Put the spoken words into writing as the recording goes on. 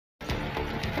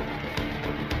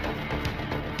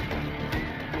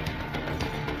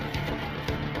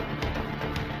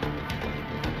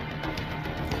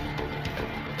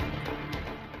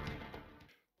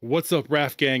What's up,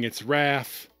 Raf gang? It's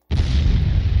Raf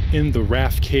in the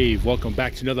RAFCAVE. Welcome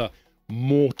back to another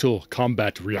Mortal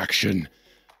Kombat reaction.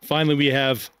 Finally, we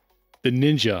have the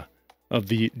ninja of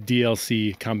the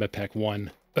DLC Combat Pack 1,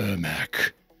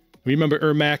 Ermac. Remember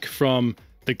Ermac from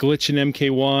the glitch in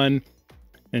MK1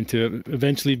 and to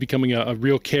eventually becoming a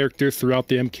real character throughout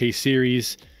the MK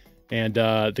series, and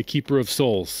the Keeper of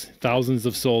Souls. Thousands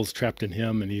of souls trapped in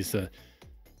him, and he's a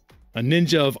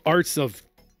ninja of arts of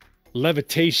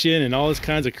levitation and all this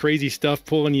kinds of crazy stuff,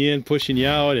 pulling you in, pushing you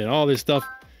out, and all this stuff.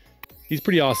 He's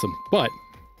pretty awesome. But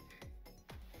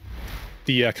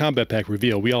the combat pack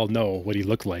reveal, we all know what he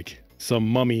looked like. Some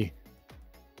mummy,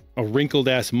 a wrinkled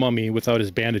ass mummy without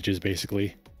his bandages,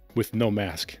 basically, with no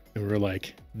mask. And we were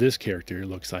like, this character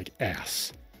looks like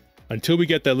ass. Until we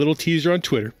get that little teaser on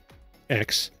Twitter,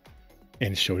 X,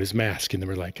 and it showed his mask, and then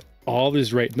we're like, all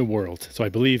is right in the world. So I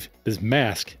believe this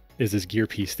mask is this gear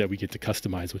piece that we get to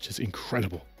customize, which is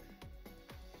incredible.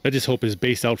 I just hope his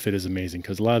base outfit is amazing,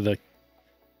 because a lot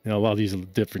of these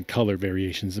different color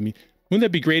variations. I mean, wouldn't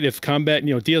that be great if combat,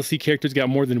 DLC characters got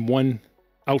more than one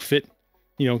outfit?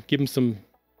 Give them some.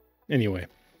 Anyway,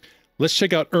 let's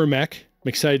check out Ermac. I'm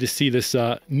excited to see this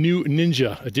new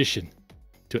ninja addition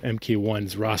to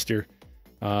MK1's roster.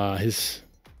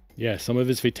 Some of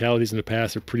his fatalities in the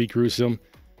past are pretty gruesome,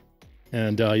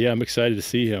 and I'm excited to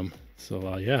see him. So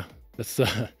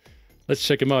let's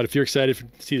check him out. If you're excited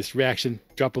to see this reaction,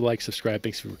 drop a like, subscribe.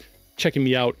 Thanks for checking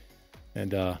me out,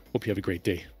 and hope you have a great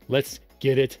day. Let's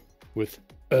get it with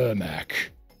Ermac.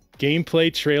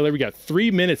 Gameplay trailer. We got 3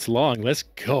 minutes long. Let's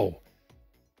go.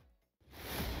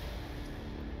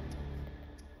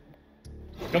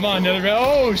 Come on, another round.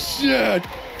 Oh shit!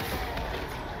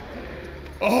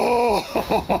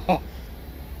 Oh!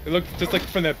 It looked just like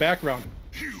from that background.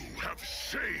 You have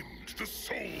shamed the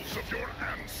souls of your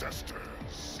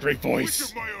ancestors. Great voice. Which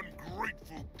of my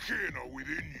ungrateful kin are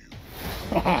within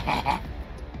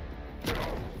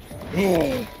you?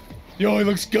 Oh, yo, he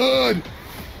looks good.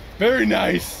 Very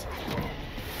nice.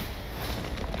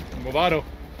 Movado.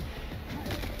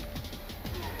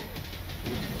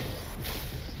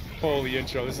 Holy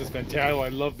intro, this is fantastic. I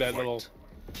love that little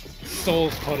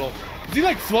souls puddle. Is he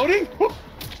like floating?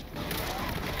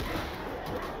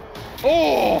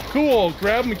 Oh, cool.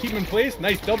 Grab him and keep him in place.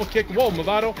 Nice double kick. Whoa,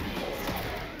 Movado.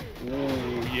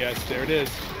 Oh, yes, there it is.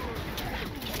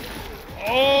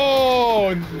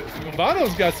 Oh,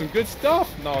 Movado's got some good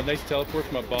stuff. No, nice teleport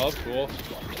from above. Cool.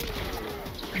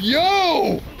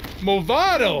 Yo,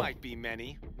 Movado. Might be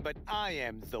many, but I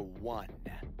am the one.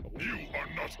 You are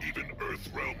not even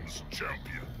Earthrealm's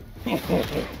champion.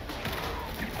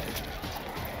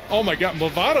 Oh my god,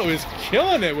 Movado is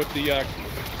killing it with the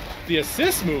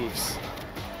assist moves.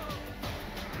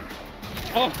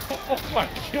 Oh my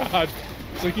god.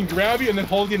 So he can grab you and then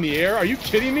hold you in the air? Are you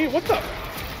kidding me? What the?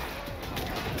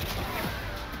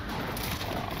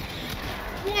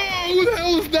 Whoa, who the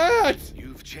hell is that?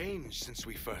 You've changed since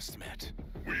we first met.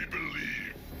 We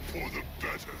believe for the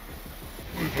better.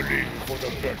 We believe for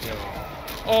the better.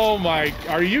 Oh my,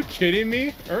 are you kidding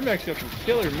me? Ermac's got some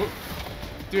killer moves.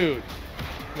 Dude,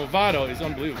 Movado is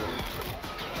unbelievable.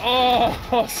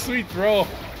 Oh, sweet throw.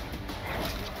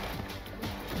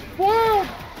 Wow.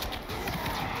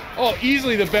 Oh,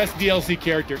 easily the best DLC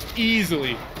character.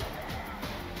 Easily.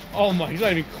 Oh my, he's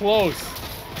not even close.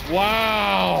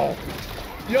 Wow.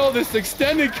 Yo, this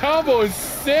extended combo is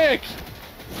sick.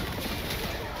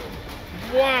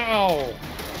 Wow.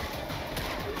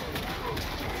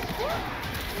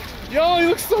 Yo, he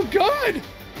looks so good.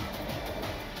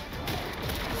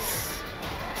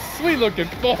 Sweet looking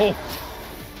bow.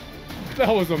 That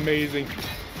was amazing.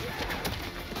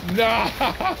 Nah,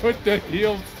 with the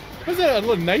heels. Was that a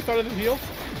little knife out of the heel?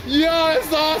 Yeah,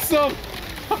 it's awesome.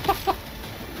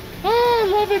 Oh, I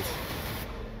love it.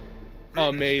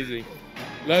 Amazing.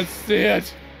 Let's see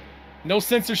it. No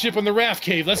censorship on the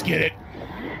RAFCAVE. Let's get it.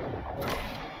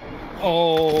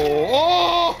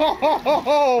 Oh,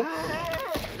 oh,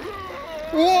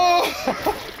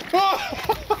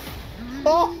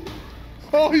 whoa.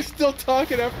 Oh, he's still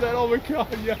talking after that. Oh my god,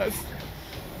 yes.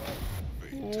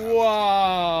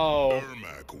 Wow.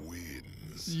 Ermac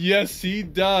wins. Yes, he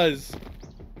does.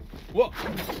 Whoa.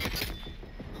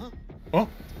 Huh?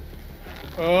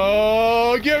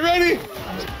 Oh, get ready.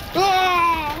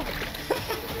 Ah!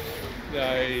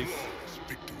 Nice.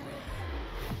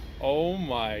 Oh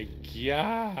my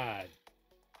god.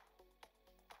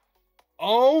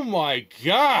 Oh my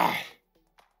god.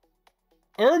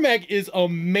 Ermac is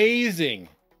amazing.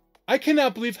 I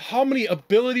cannot believe how many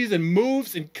abilities and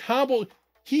moves and combo.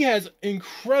 He has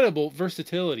incredible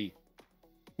versatility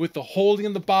with the holding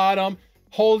on the bottom,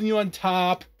 holding you on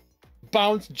top,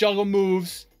 bounce, juggle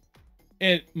moves.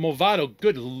 And Movado,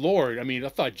 good lord. I mean, I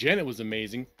thought Janet was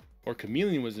amazing. Or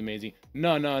Chameleon was amazing.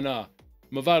 No.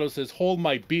 Movado says, hold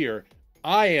my beer.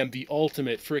 I am the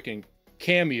ultimate freaking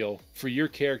cameo for your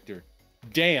character.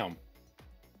 Damn.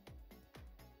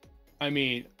 I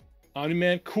mean,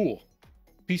 Omni-Man, cool.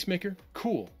 Peacemaker,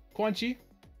 cool. Quan Chi,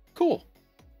 cool.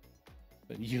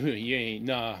 But you ain't,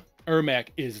 nah. Ermac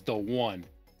is the one.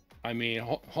 I mean,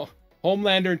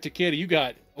 Homelander and Takeda, you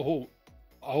got,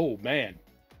 oh man,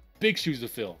 big shoes to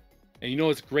fill. And you know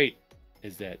what's great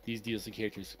is that these DLC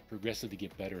characters progressively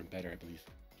get better and better, I believe.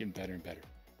 Getting better and better.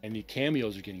 And the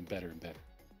cameos are getting better and better,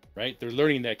 right? They're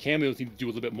learning that cameos need to do a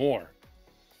little bit more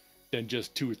than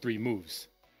just 2 or 3 moves.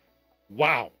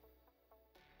 Wow.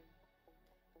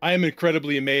 I am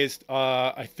incredibly amazed.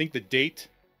 I think the date,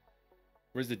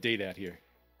 where's the date at here?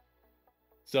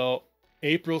 So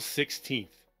April 16th,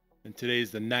 and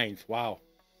today's the 9th. Wow.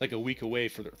 Like a week away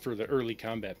for the early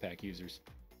combat pack users.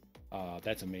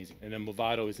 That's amazing. And then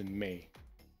Movado is in May.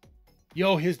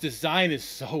 Yo, his design is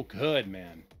so good,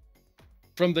 man.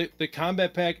 From the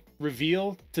combat pack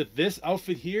reveal to this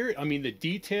outfit here, I mean, the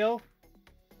detail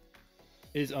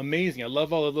is amazing. I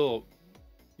love all the little,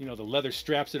 you know, the leather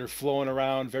straps that are flowing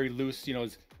around, very loose. You know,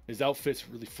 his outfit's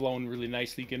really flowing really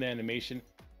nicely, good animation.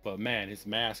 But man, his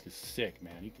mask is sick,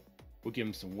 man. We'll give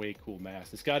him some way cool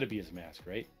mask. It's got to be his mask,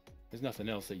 right? There's nothing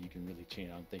else that you can really change.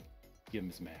 I don't think. Give him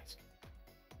his mask.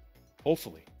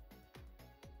 Hopefully.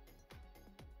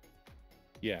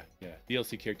 Yeah.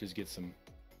 DLC characters get some.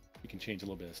 You can change a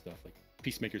little bit of stuff, like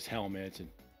Peacemaker's helmet and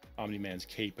Omni-Man's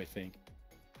cape, I think.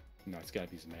 No, it's got to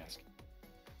be his mask.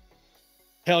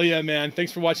 Hell yeah, man.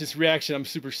 Thanks for watching this reaction. I'm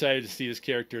super excited to see this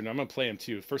character, and I'm going to play him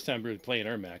too. First time really playing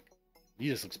Ermac. He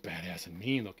just looks badass and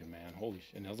mean looking, man. Holy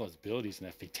shit. And all those abilities and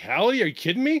that fatality. Are you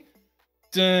kidding me?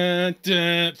 Dun,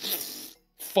 dun,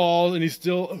 falls, and he's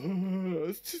still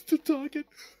talking.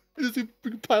 There's a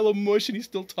big pile of mush, and he's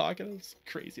still talking. It's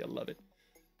crazy. I love it.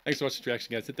 Thanks for watching this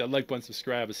reaction, guys. Hit that like button,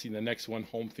 subscribe. I'll see you in the next one.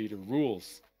 Home theater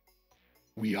rules.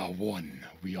 We are one.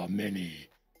 We are many.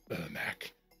 Ermac.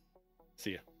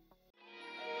 See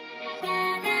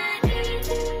ya.